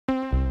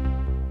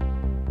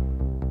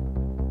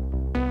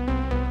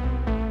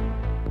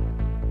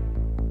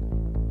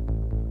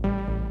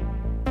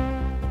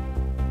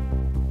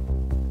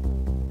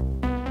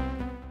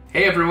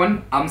Hey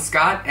everyone, I'm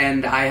Scott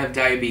and I have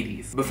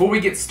diabetes. Before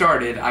we get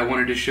started, I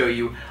wanted to show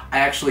you I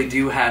actually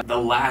do have the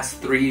last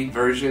 3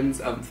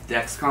 versions of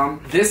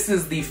Dexcom. This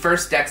is the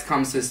first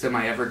Dexcom system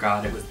I ever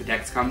got. It was the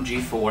Dexcom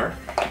G4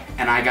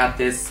 and I got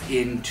this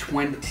in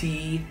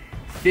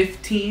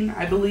 2015,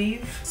 I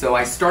believe. So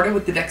I started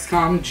with the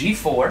Dexcom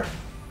G4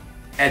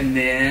 and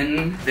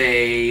then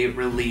they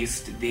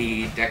released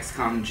the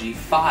Dexcom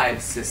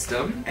G5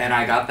 system and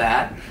I got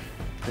that.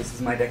 This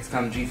is my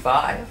Dexcom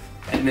G5.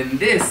 And then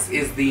this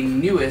is the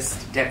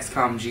newest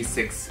Dexcom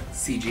G6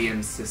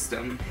 CGM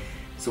system.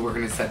 So we're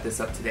gonna set this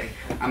up today.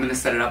 I'm gonna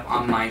set it up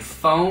on my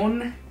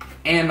phone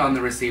and on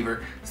the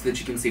receiver so that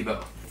you can see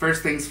both.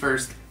 First things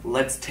first,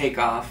 let's take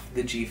off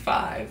the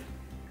G5.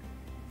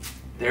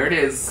 There it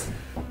is.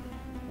 So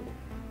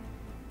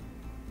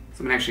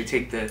I'm gonna actually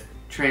take the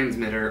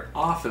transmitter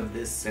off of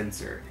this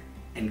sensor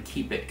and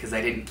keep it because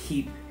I didn't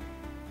keep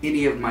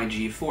any of my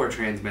G4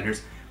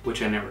 transmitters,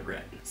 which I now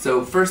regret.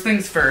 So first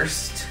things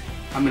first,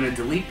 I'm gonna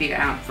delete the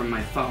app from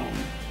my phone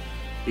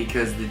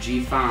because the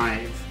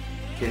G5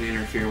 can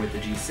interfere with the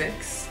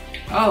G6.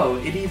 Oh,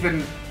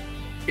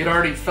 it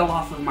already fell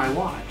off of my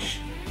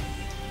watch.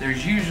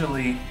 There's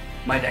usually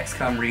my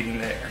Dexcom reading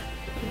there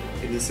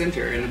in the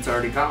center and it's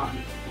already gone.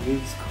 It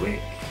moves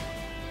quick.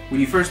 When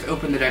you first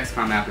open the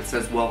Dexcom app, it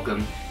says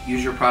welcome.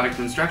 Use your product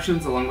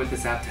instructions along with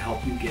this app to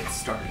help you get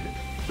started.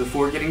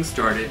 Before getting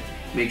started,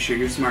 make sure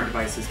your smart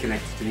device is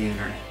connected to the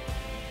internet.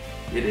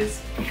 It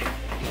is.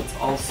 Let's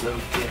also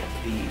get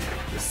the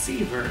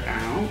receiver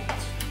out.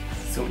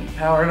 So when you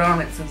power it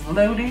on, it says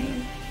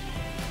loading.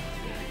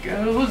 There it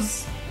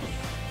goes.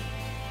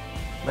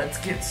 Let's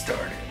get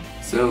started.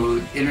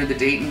 So enter the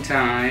date and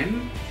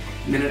time,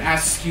 and then it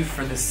asks you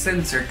for the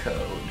sensor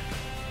code.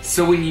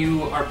 So when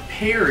you are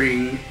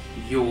pairing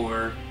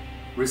your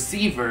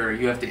receiver,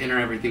 you have to enter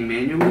everything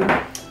manually,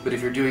 but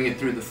if you're doing it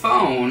through the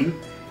phone,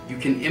 you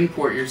can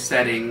import your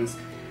settings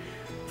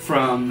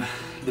from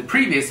the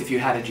previous. If you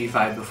had a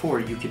G5 before,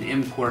 you can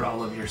import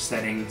all of your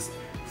settings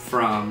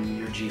from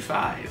your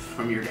G5,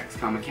 from your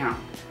Dexcom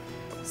account.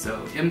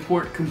 So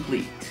import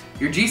complete.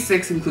 Your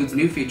G6 includes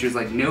new features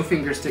like no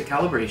finger stick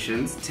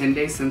calibrations,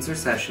 10-day sensor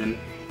session,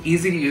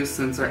 easy to use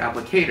sensor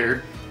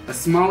applicator, a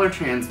smaller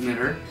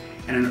transmitter,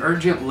 and an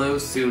urgent low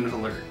soon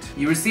alert.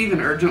 You receive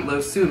an urgent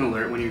low soon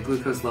alert when your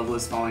glucose level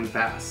is falling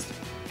fast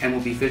and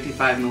will be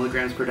 55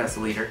 milligrams per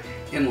deciliter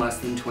in less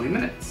than 20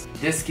 minutes.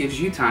 This gives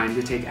you time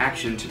to take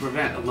action to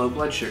prevent a low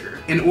blood sugar.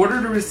 In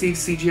order to receive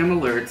CGM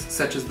alerts,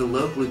 such as the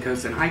low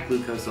glucose and high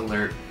glucose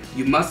alert,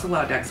 you must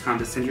allow Dexcom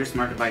to send your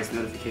smart device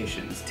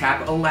notifications.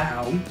 Tap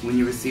allow when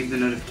you receive the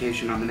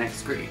notification on the next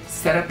screen.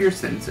 Set up your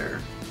sensor.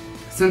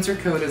 Sensor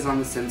code is on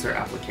the sensor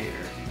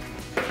applicator.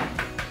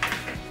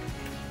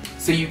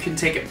 So you can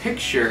take a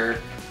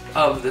picture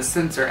of the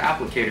sensor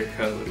applicator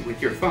code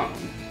with your phone.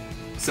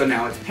 So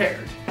now it's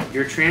paired.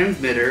 Your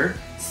transmitter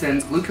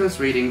sends glucose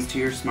readings to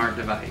your smart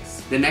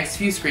device. The next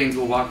few screens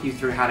will walk you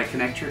through how to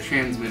connect your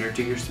transmitter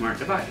to your smart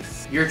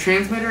device. Your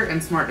transmitter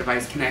and smart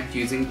device connect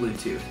using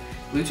Bluetooth.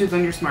 Bluetooth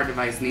on your smart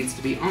device needs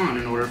to be on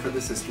in order for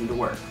the system to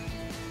work.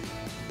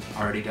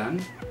 Already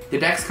done? The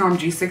Dexcom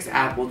G6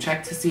 app will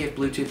check to see if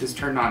Bluetooth is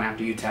turned on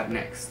after you tap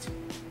Next.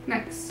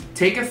 Next.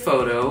 Take a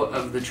photo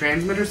of the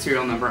transmitter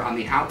serial number on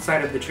the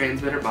outside of the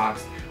transmitter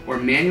box or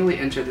manually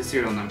enter the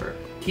serial number.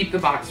 Keep the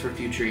box for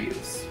future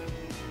use.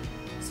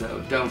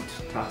 So don't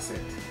toss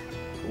it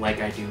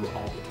like I do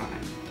all the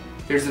time.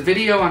 There's a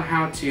video on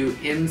how to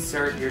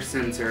insert your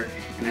sensor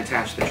and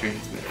attach the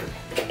transmitter.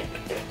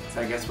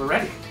 So I guess we're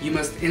ready. You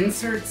must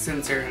insert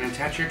sensor and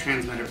attach your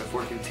transmitter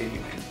before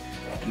continuing.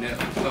 No.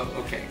 Oh,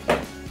 okay.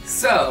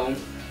 So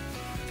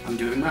I'm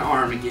doing my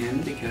arm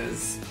again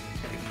because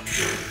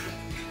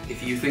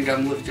if you think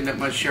I'm lifting up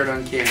my shirt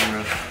on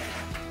camera,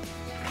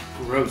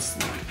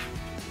 grossly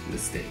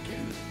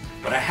mistaken.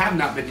 What I have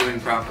not been doing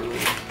properly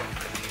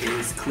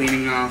is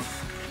cleaning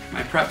off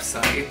my prep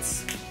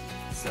sites.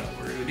 So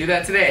we're gonna do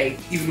that today,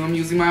 even though I'm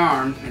using my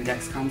arm, and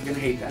Dexcom's gonna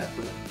hate that,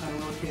 but I don't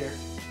really care.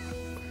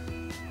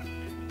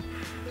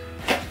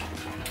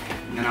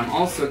 And then I'm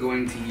also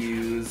going to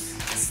use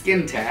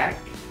skin tack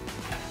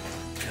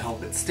to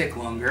help it stick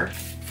longer.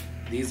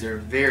 These are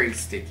very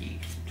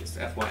sticky, just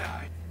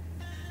FYI.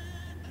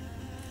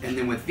 And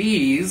then with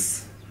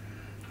these,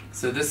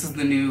 so this is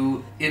the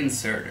new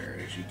inserter,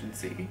 as you can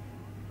see.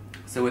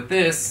 So with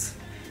this,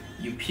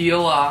 you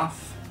peel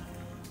off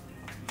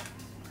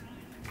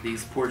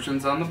these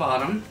portions on the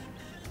bottom.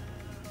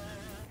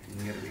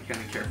 You gotta be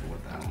kind of careful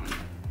with that one.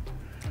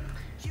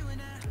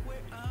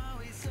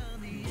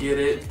 Get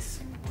it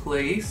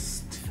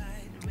placed.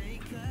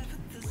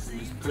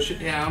 Just push it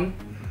down.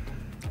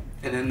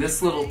 And then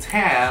this little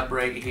tab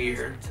right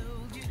here,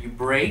 you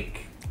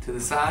break to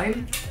the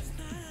side.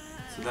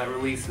 So that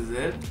releases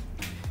it.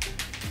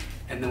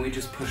 And then we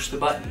just push the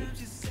button.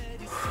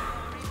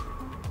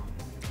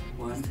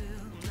 1,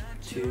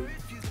 2.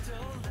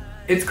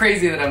 It's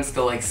crazy that I'm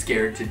still like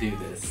scared to do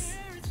this.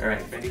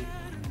 Alright, ready?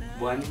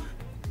 1,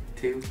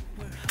 2.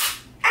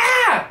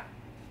 Ah!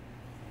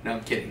 No,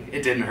 I'm kidding.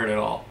 It didn't hurt at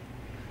all.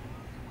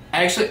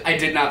 I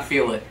did not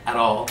feel it at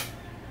all.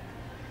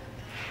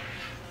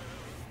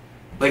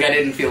 Like, I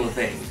didn't feel a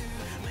thing.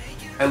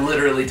 I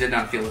literally did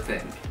not feel a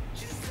thing.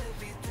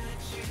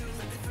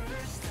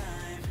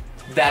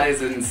 That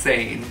is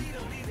insane.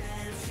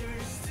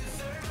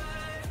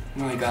 Oh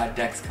my god,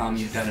 Dexcom,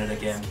 you've done it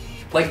again.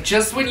 Like,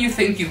 just when you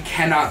think you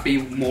cannot be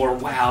more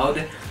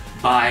wowed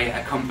by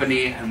a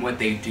company and what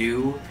they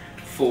do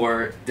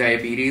for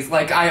diabetes,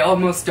 like, I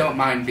almost don't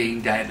mind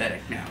being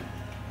diabetic now.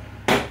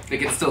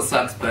 Like, it still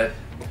sucks, but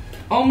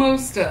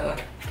almost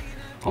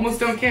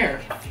don't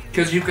care.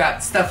 Because you've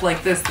got stuff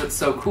like this that's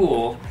so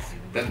cool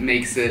that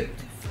makes it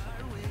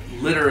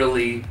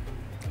literally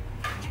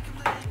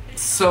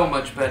so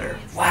much better.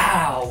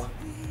 Wow.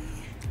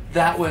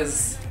 That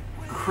was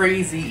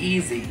crazy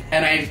easy.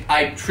 And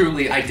I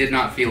truly did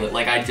not feel it.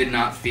 Like, I did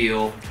not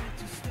feel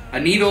a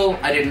needle.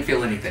 I didn't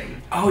feel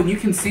anything. Oh, and you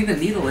can see the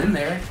needle in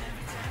there.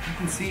 You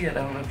can see it.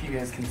 I don't know if you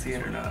guys can see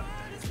it or not.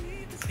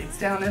 It's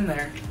down in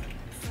there.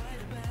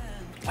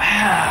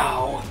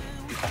 Wow.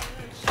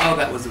 Oh,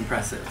 that was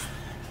impressive.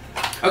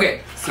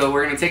 Okay, so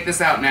we're gonna take this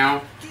out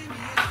now.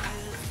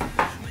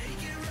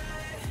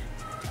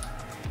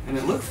 And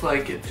it looks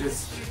like it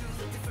just,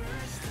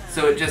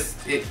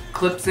 it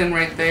clips in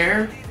right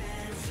there.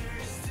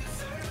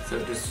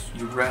 So just,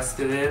 you rest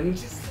it in, and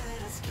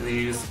then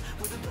you just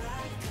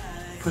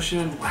push it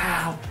in.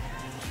 Wow.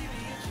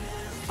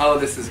 Oh,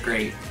 this is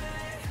great.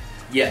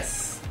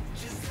 Yes.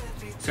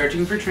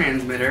 Searching for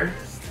transmitter.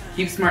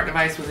 Keep smart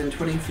device within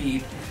 20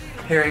 feet.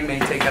 Pairing may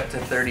take up to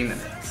 30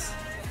 minutes.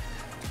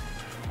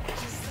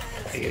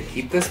 I gotta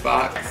keep this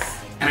box.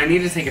 And I need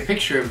to take a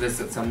picture of this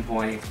at some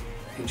point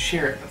and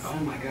share it, but oh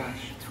my gosh.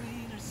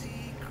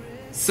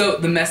 So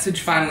the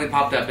message finally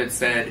popped up. It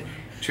said,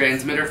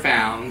 transmitter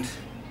found,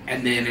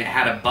 and then it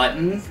had a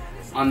button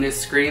on this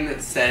screen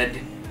that said,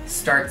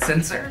 start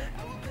sensor.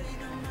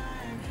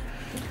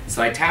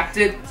 So I tapped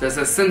it, so it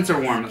says sensor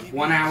warm-up,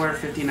 1 hour,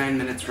 59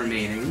 minutes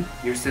remaining.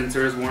 Your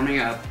sensor is warming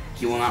up.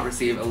 You will not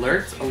receive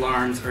alerts,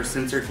 alarms, or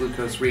sensor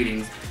glucose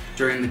readings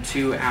during the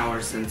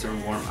 2-hour sensor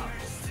warm-up.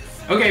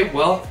 Okay,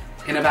 well,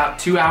 in about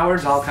 2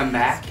 hours, I'll come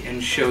back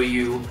and show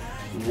you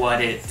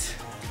what it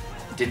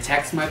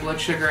detects my blood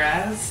sugar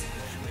as.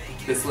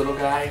 This little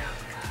guy.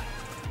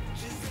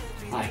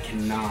 I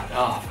cannot,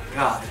 oh my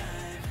god.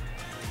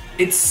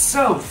 It's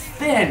so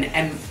thin,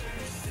 and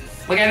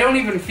like, I don't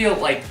even feel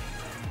like,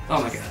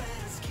 oh my god.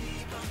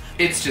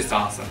 It's just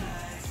awesome.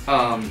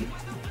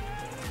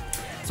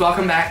 So I'll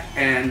come back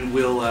and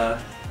we'll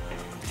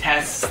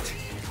test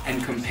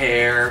and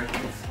compare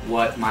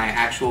what my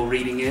actual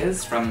reading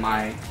is from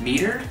my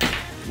meter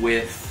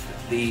with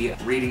the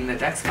reading that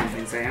Dexcom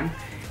thinks I am,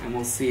 and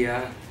we'll see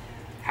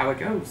how it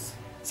goes.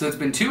 So it's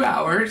been 2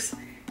 hours,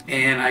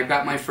 and I've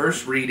got my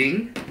first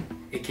reading.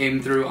 It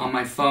came through on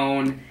my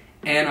phone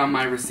and on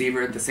my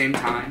receiver at the same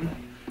time.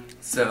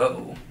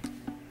 So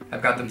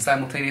I've got them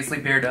simultaneously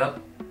paired up,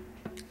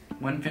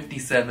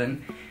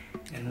 157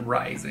 and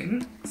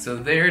rising. So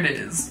there it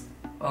is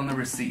on the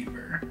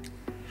receiver,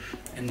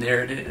 and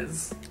there it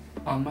is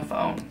on my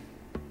phone.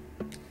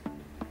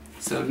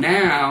 So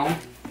now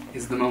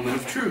is the moment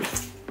of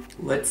truth.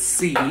 Let's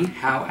see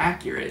how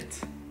accurate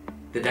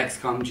the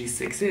Dexcom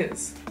G6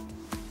 is.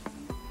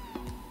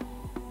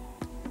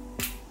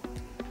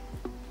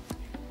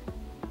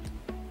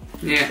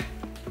 Yeah,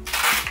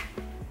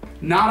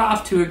 not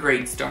off to a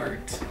great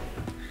start.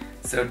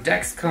 So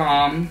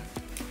Dexcom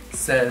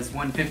says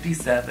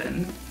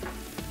 157,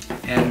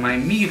 and my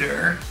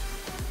meter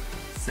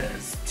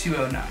says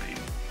 209.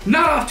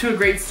 Not off to a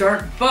great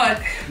start,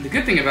 but the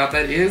good thing about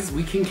that is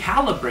we can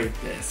calibrate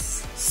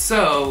this.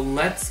 So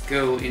let's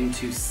go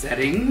into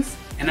settings,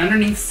 and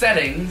underneath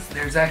settings,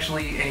 there's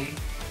actually a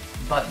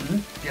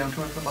button down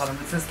towards the bottom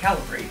that says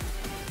calibrate.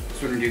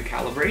 So we're gonna do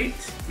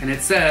calibrate, and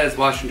it says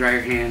wash and dry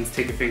your hands,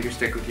 take a finger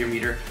stick with your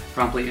meter,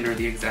 promptly enter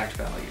the exact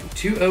value.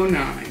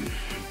 209,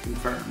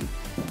 confirm.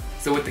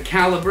 So with the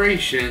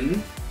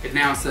calibration, it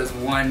now says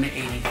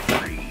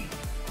 183.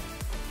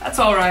 That's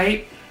all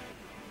right.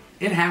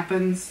 It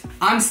happens.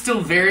 I'm still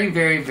very,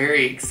 very,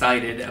 very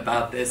excited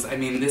about this. I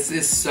mean, this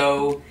is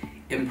so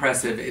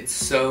impressive. It's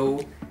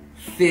so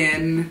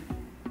thin,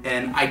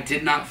 and I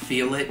did not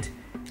feel it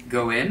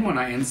go in when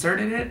I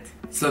inserted it.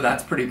 So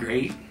that's pretty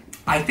great.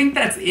 I think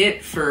that's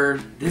it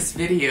for this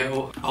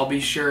video. I'll be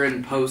sure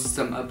and post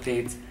some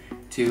updates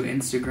to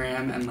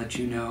Instagram and let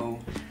you know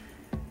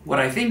what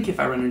I think if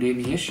I run into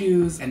any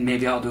issues, and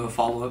maybe I'll do a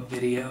follow-up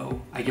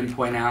video. I can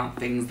point out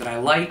things that I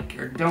like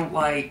or don't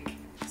like.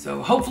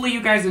 So hopefully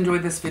you guys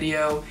enjoyed this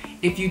video.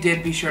 If you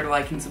did, be sure to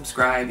like and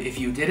subscribe. If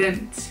you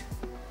didn't,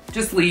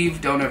 just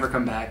leave, don't ever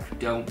come back.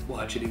 Don't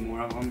watch any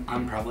more of them.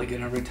 I'm probably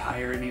gonna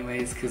retire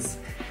anyways, because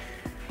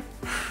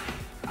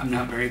I'm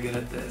not very good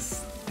at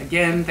this.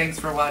 Again, thanks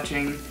for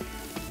watching.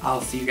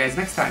 I'll see you guys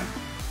next time.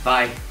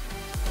 Bye.